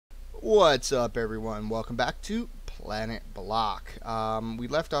What's up, everyone? Welcome back to Planet Block. We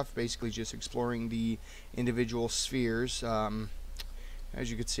left off basically just exploring the individual spheres. As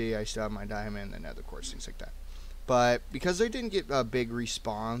you can see, I still have my diamond and nether quartz, things like that. But because I didn't get a big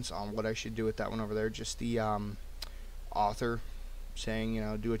response on what I should do with that one over there, just the author saying, you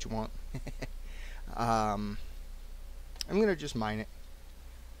know, do what you want. I'm gonna just mine it.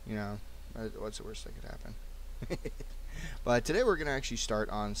 You know, what's the worst that could happen? But today we're going to actually start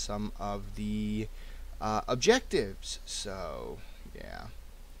on some of the objectives. So, yeah.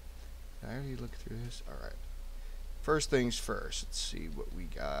 Did I already look through this? Alright. First things first. Let's see what we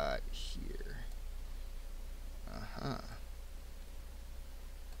got here.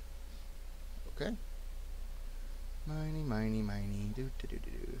 Okay. Miney. Do.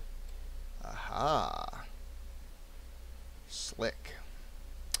 Aha. Slick.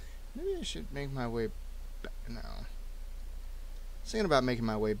 Maybe I should make my way back. No. I was thinking about making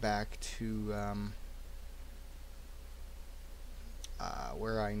my way back to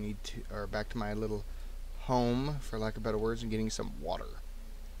where I need to, or back to my little home, for lack of better words, and getting some water.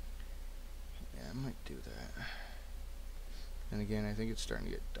 Yeah, I might do that. And again, I think it's starting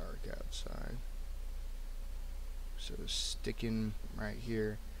to get dark outside. So sticking right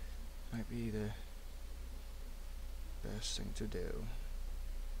here might be the best thing to do.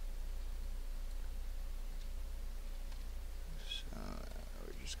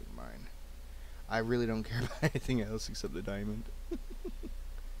 We're just gonna mine. I really don't care about anything else except the diamond.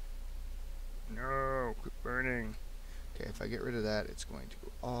 No, quit burning. Okay, if I get rid of that, it's going to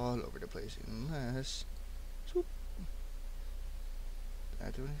go all over the place. Unless, swoop. Did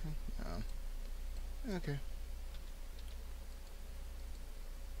that do anything? No. Okay.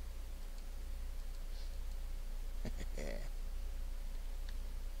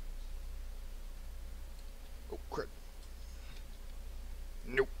 Oh, crap.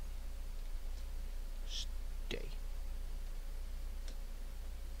 Nope. Stay.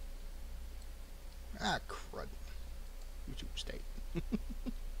 Ah, crud. You two stay.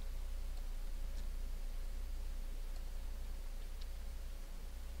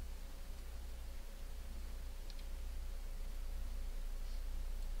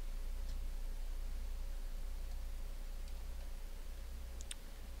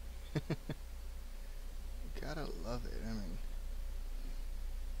 Gotta love it. I mean,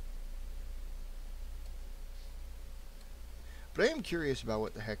 but I am curious about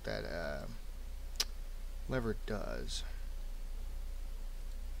what the heck that lever does.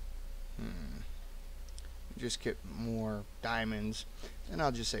 Just get more diamonds, and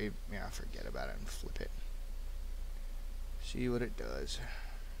I'll just say, yeah, forget about it and flip it. See what it does.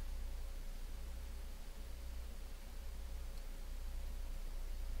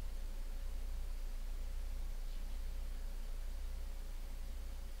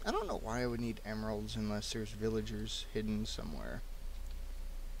 I don't know why I would need emeralds unless there's villagers hidden somewhere.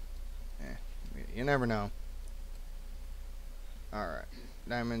 You never know. Alright,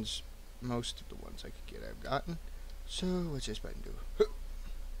 diamonds, most of the ones I could get I've gotten. So, what's this button do? I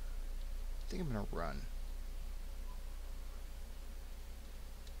think I'm gonna run.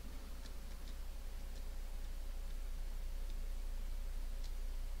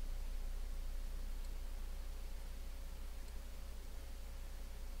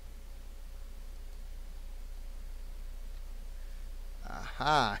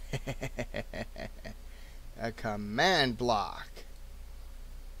 Aha! A command block.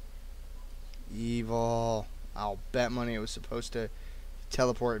 Evil. I'll bet money it was supposed to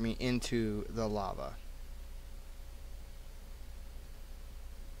teleport me into the lava.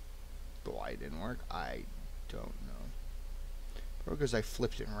 But why it didn't work, I don't know. Probably because I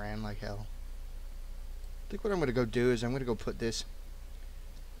flipped it and ran like hell. I think what I'm going to go do is I'm going to go put this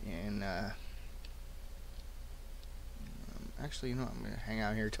in, actually, you know what? I'm going to hang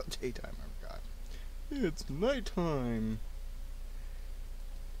out here till daytime. I forgot. It's nighttime.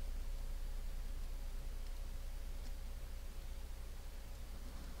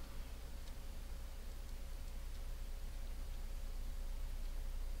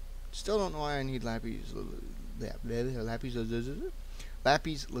 Still don't know why I need lapis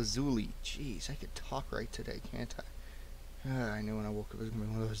lazuli. Jeez, I could talk right today, can't I? I knew when I woke up it was going to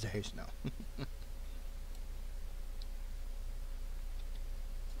be one of those days. No.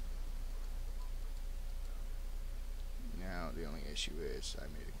 Now, the only issue is I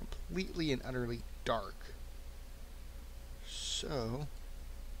made it completely and utterly dark. So,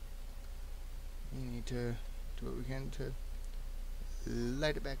 we need to do what we can to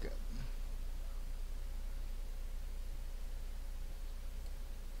light it back up.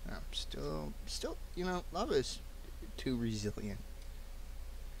 Still, you know, lava is too resilient.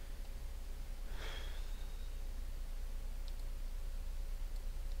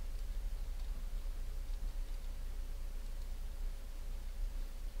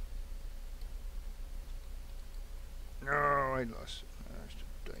 I lost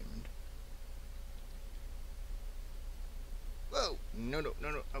a diamond. Whoa! No, no, no,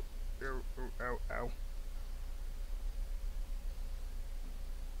 no. Oh, ow, ow, ow.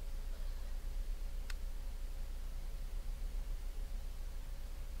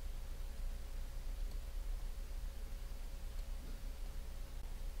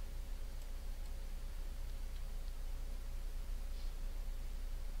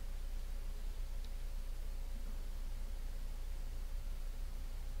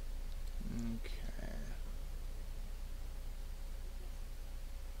 Okay.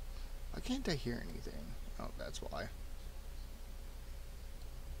 Why can't I hear anything? Oh, that's why.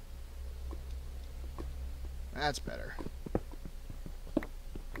 That's better. I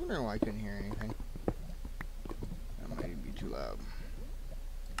wonder why I couldn't hear anything. That might be too loud.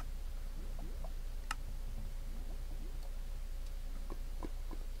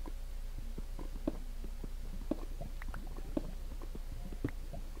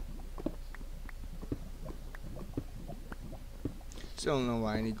 Still don't know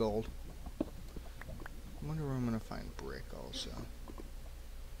why I need gold. I wonder where I'm gonna find brick also.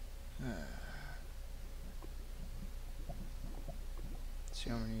 See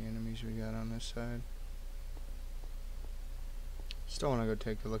how many enemies we got on this side. Still wanna go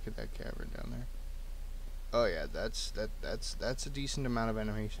take a look at that cavern down there. Oh yeah, that's a decent amount of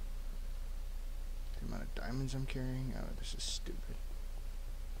enemies. The amount of diamonds I'm carrying. Oh, this is stupid.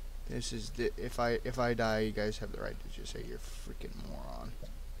 This is if I die, you guys have the right to just say you're a freaking moron.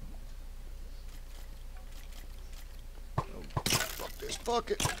 Oh, fuck this.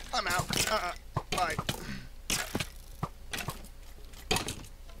 Fuck it. I'm out. Bye.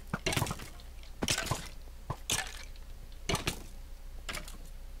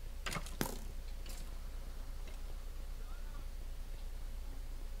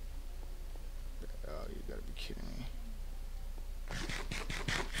 Oh, you gotta be kidding me.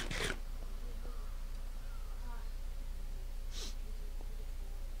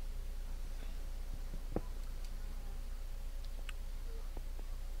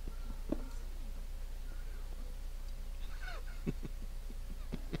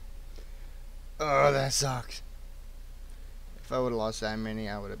 Oh, that sucks. If I would have lost that many,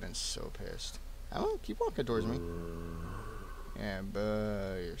 I would have been so pissed. I won't keep walking towards me. Yeah,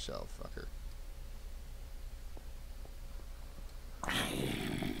 buh yourself, fucker.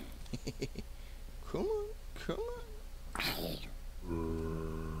 Come on, come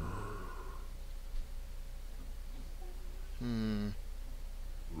on.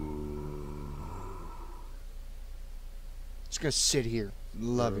 Just gonna sit here.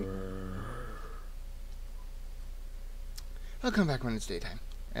 Love it. I'll come back when it's daytime.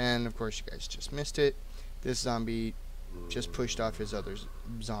 And of course, you guys just missed it. This zombie just pushed off his other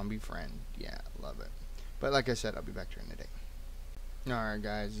zombie friend. Yeah, love it. But like I said, I'll be back during the day. Alright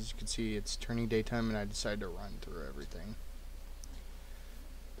guys, as you can see, it's turning daytime and I decided to run through everything.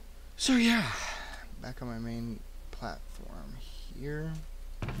 So yeah, back on my main platform here.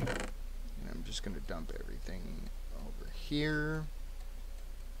 And I'm just going to dump everything over here.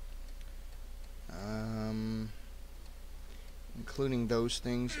 Including those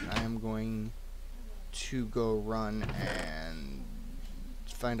things. I am going to go run and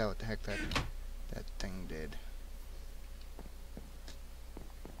find out what the heck that thing did.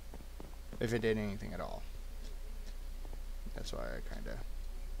 If it did anything at all. That's why I kind of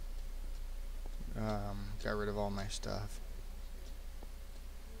got rid of all my stuff.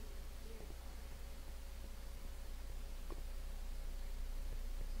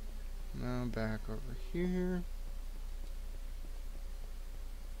 Now back over here.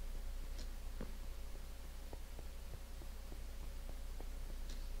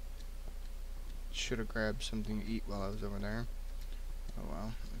 Should have grabbed something to eat while I was over there. Oh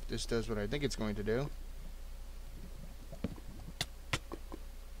well, if this does what I think it's going to do.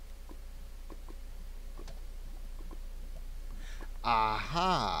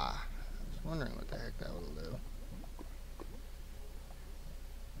 Aha! I was wondering what the heck that will do.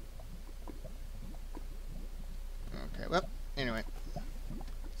 Okay, well, anyway.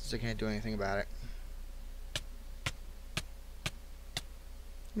 Since I can't do anything about it.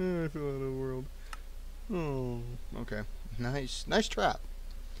 I fell out of the world. Oh, okay. Nice trap.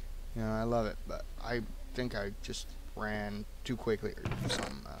 You know, I love it, but I think I just ran too quickly or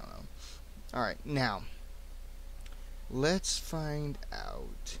something. I don't know. Alright, now, let's find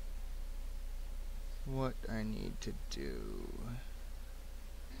out what I need to do.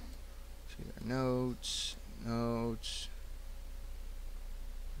 See there, notes,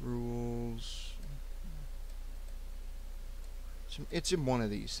 rules. It's in one of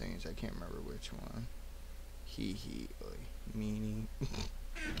these things. I can't remember which one. Oy. Meanie.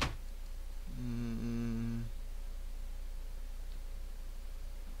 mm.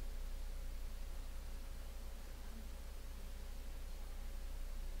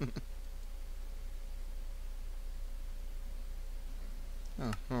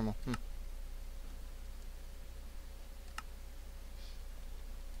 Oh, normal. Okay,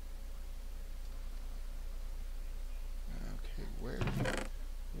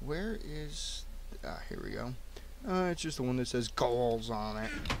 where is... here we go. It's just the one that says goals on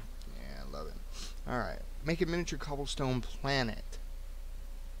it. Yeah, I love it. Alright, make a miniature cobblestone planet.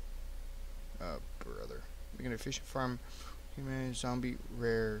 Oh, brother. Making a fishing farm. Human zombie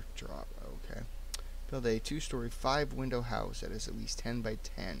rare drop. Okay. Build a 2-story, 5-window house that is at least 10 by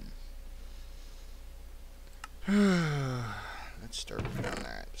 10. Let's start working on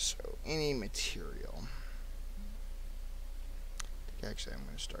that. So, any material. I think actually I'm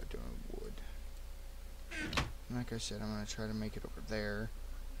going to start doing wood. And like I said, I'm going to try to make it over there.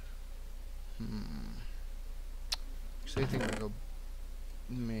 Actually, I think I'm going to go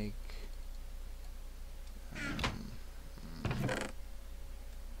make...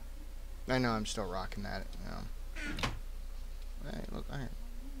 I know I'm still rocking that. Hey, look, iron.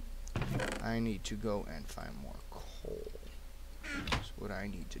 I need to go and find more coal. That's what I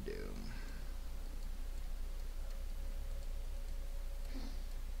need to do.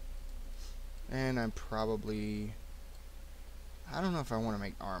 And I'm probably... I don't know if I want to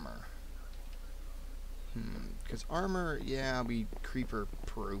make armor. Because armor, yeah, I'll be creeper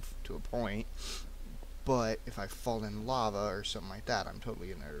proof to a point. But if I fall in lava or something like that, I'm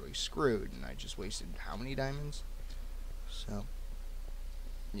totally and utterly screwed. And I just wasted how many diamonds? So,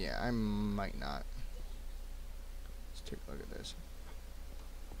 yeah, I might not. Let's take a look at this.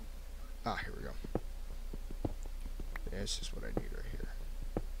 Ah, here we go. This is what I need right here.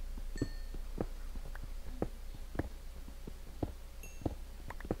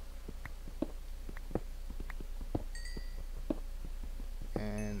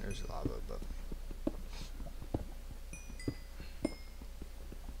 And there's lava above me.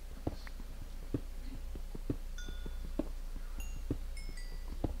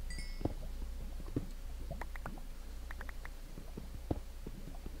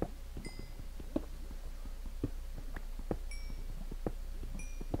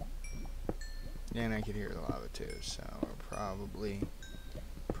 And I could hear the lava too, so we're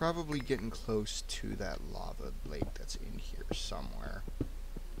probably getting close to that lava lake that's in here somewhere.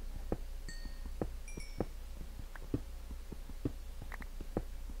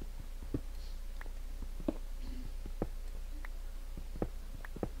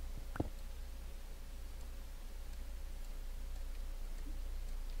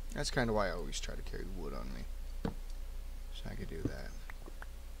 That's kind of why I always try to carry wood on me, so I could do that.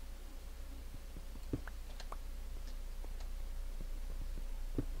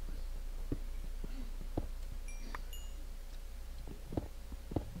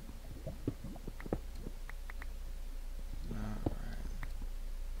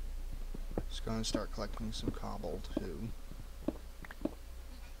 Go and start collecting some cobble too.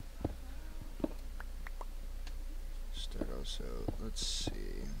 So let's see.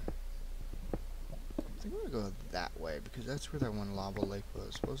 I think I'm gonna go that way because that's where that one lava lake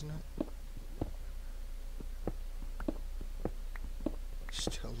was, wasn't it?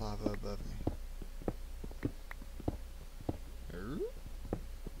 Still lava above me.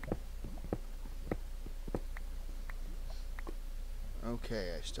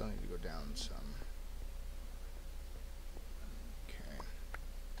 Okay, I still need to go down some. Okay.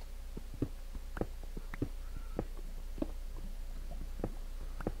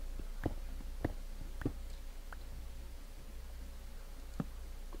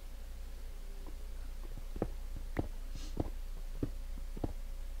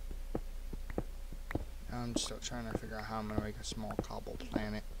 I'm still trying to figure out how I'm gonna make a small cobble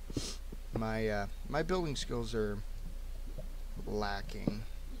planet. My building skills are lacking.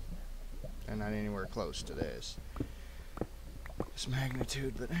 They're not anywhere close to this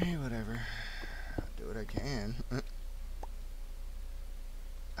magnitude, but hey, whatever. I'll do what I can.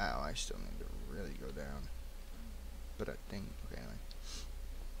 Oh, I still need to really go down. But I think, okay, anyway.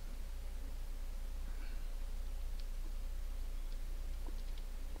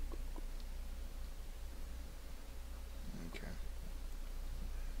 Okay.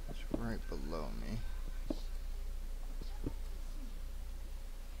 It's right below me.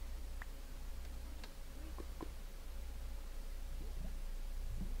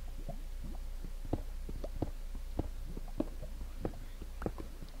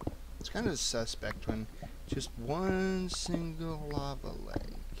 Kind of suspect when just one single lava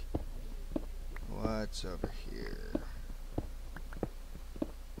lake. What's over here?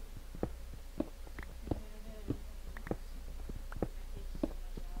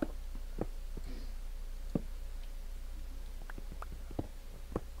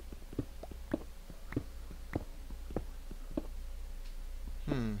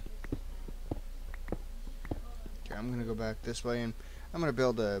 Okay, I'm gonna go back this way, and I'm gonna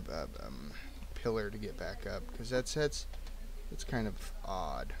build a pillar to get back up, because that's kind of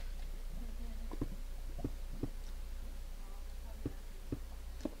odd.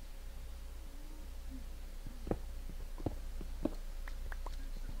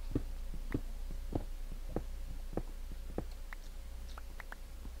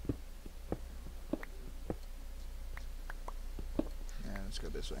 Yeah, let's go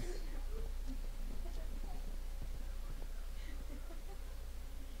this way.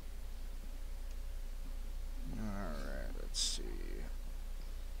 Alright, let's see.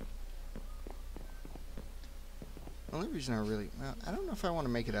 The only reason well, I don't know if I want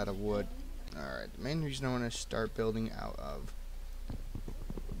to make it out of wood. Alright, the main reason I want to start building out of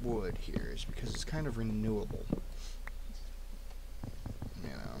wood here is because it's kind of renewable. You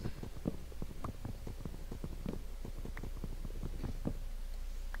know.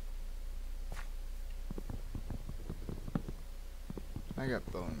 I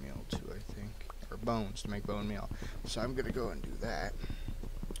got bone meal too, I think. Or bones to make bone meal. So I'm gonna go and do that.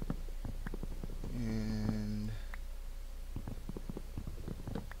 And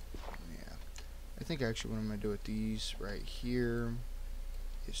yeah. I think actually what I'm gonna do with these right here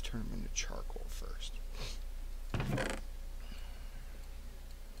is turn them into charcoal first.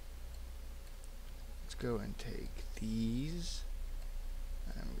 Let's go and take these.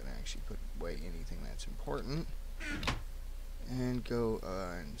 I'm gonna actually put away anything that's important. And go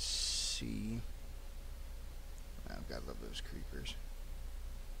and see. I've got to love those creepers.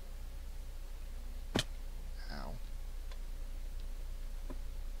 Ow.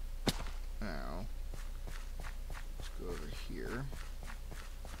 Ow. Let's go over here.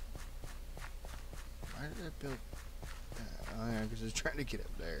 Why did I build that? Oh yeah, because I was trying to get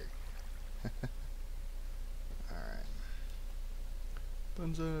up there. Alright.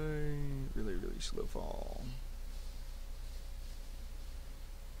 Bonsai. Really, really slow fall.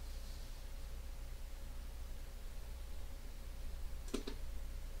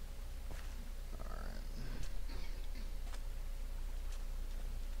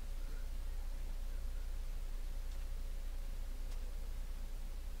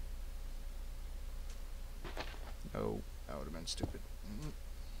 Oh, that would have been stupid.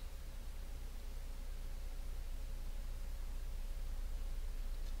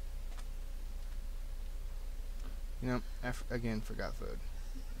 You know, again, forgot food.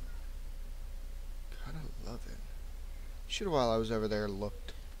 God, I love it. Should have, while I was over there,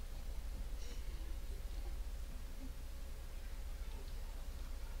 looked.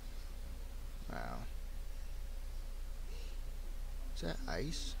 Wow. Is that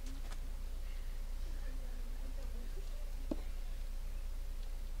ice?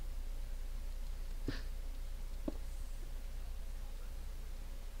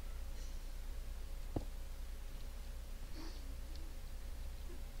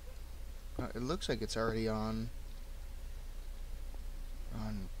 It looks like it's already on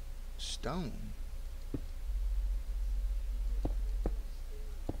stone.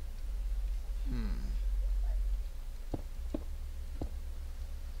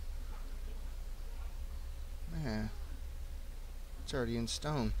 Yeah. It's already in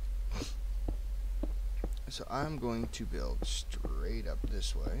stone. So I'm going to build straight up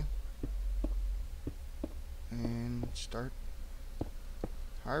this way and start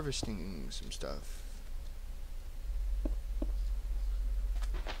harvesting some stuff.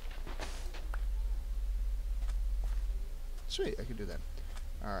 Sweet, I can do that.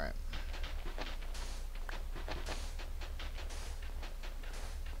 Alright.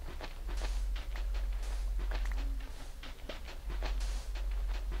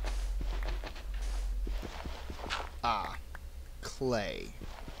 Ah, clay.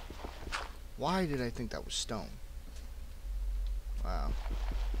 Why did I think that was stone? Wow.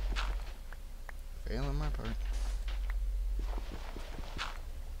 Fail on my part.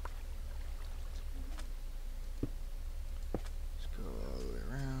 Let's go all the way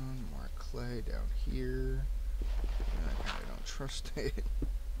around. More clay down here. And I kind of don't trust it.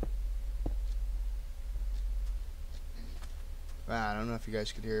 Wow, I don't know if you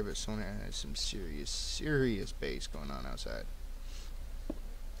guys could hear, but someone has some serious bass going on outside.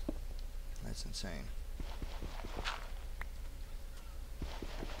 That's insane.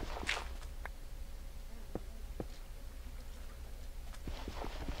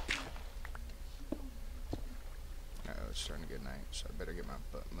 It's starting to get night, so I better get my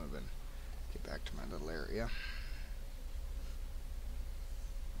butt moving. Get back to my little area.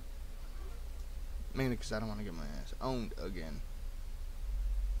 Mainly because I don't want to get my ass owned again.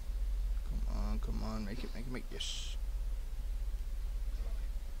 Come on, make it, yes.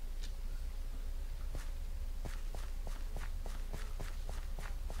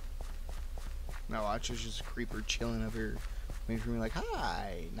 Now watch, there's just a creeper chilling over here, waiting for me like,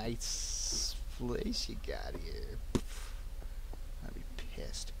 hi, nice place you got here. I'd be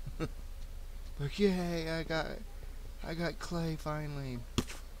pissed. Like, yay, I got clay finally.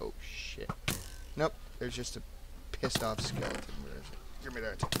 Oh shit. Nope, there's just a pissed off skeleton. Where is it? Give me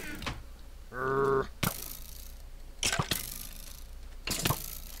that. Urgh.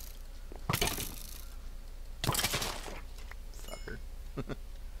 Fucker.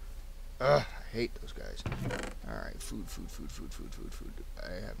 Ugh, I hate those guys. Alright, food.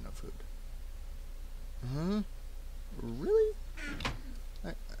 I have no food. Huh? Really?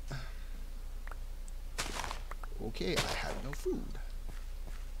 Okay, I have no food.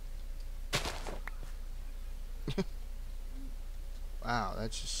 Wow,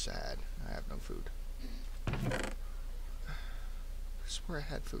 that's just sad. I have no food. I swear I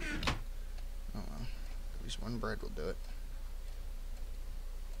had food. Oh well. At least one bread will do it.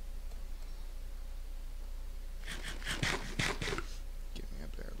 Get me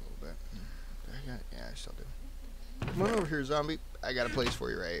up there a little bit. Yeah, I still do. Come on over here, zombie. I got a place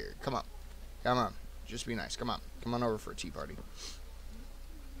for you right here. Come on. Come on. Just be nice. Come on. Come on over for a tea party.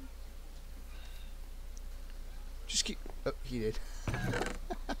 Just keep... Oh, he did.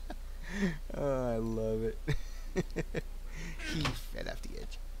 Oh, I love it. He fell off the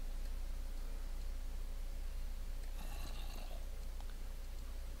edge.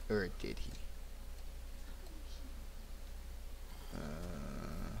 Or did he?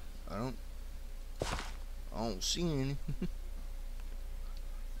 I don't see any.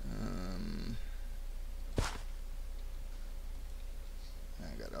 I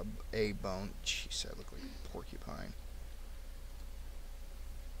got a bone. Jeez, I look like a porcupine.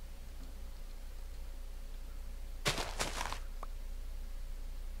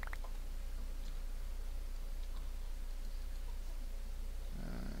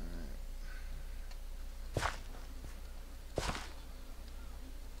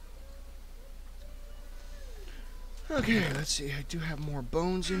 Okay, let's see. I do have more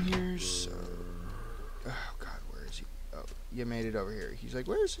bones in here, so... Oh, God, where is he? Oh, you made it over here. He's like,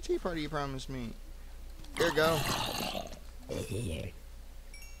 where's the tea party you promised me? Here you go.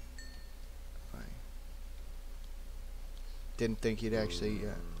 Didn't think he'd actually...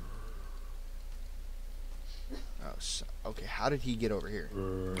 Oh, so, okay, how did he get over here?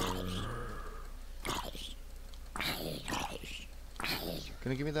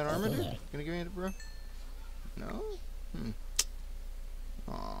 Gonna give me that armor, dude? Gonna give me it, bro? No?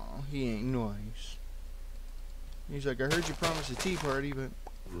 Aw, he ain't nice. He's like, I heard you promised a tea party, but...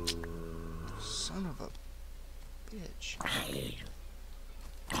 Son of a bitch.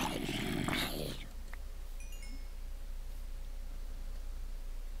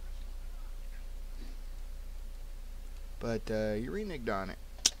 But, you reneged on it.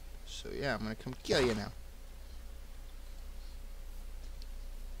 So, yeah, I'm gonna come kill you now.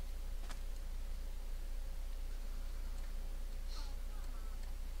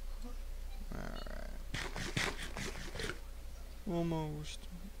 Almost.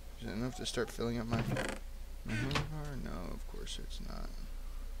 Is it enough to start filling up my bar? No, of course it's not.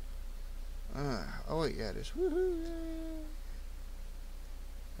 Oh wait, yeah it is. Woohoo!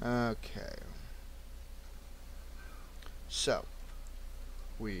 Okay. So,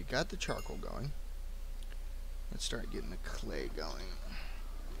 we got the charcoal going. Let's start getting the clay going.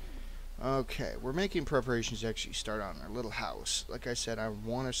 Okay, we're making preparations to actually start on our little house. Like I said, I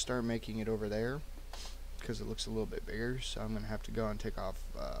want to start making it over there, because it looks a little bit bigger, so I'm going to have to go and take off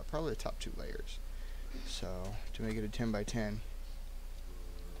probably the top 2 layers, so to make it a 10 by 10.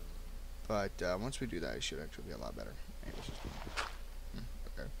 But once we do that, it should actually be a lot better.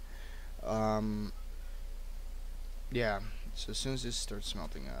 Okay. Yeah, so as soon as this starts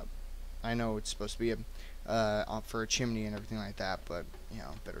smelting up, I know it's supposed to be for a chimney and everything like that, but you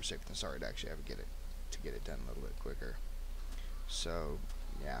know, better safe than sorry to actually have to get it done a little bit quicker. So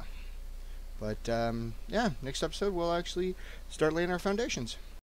yeah. But, yeah, next episode we'll actually start laying our foundations.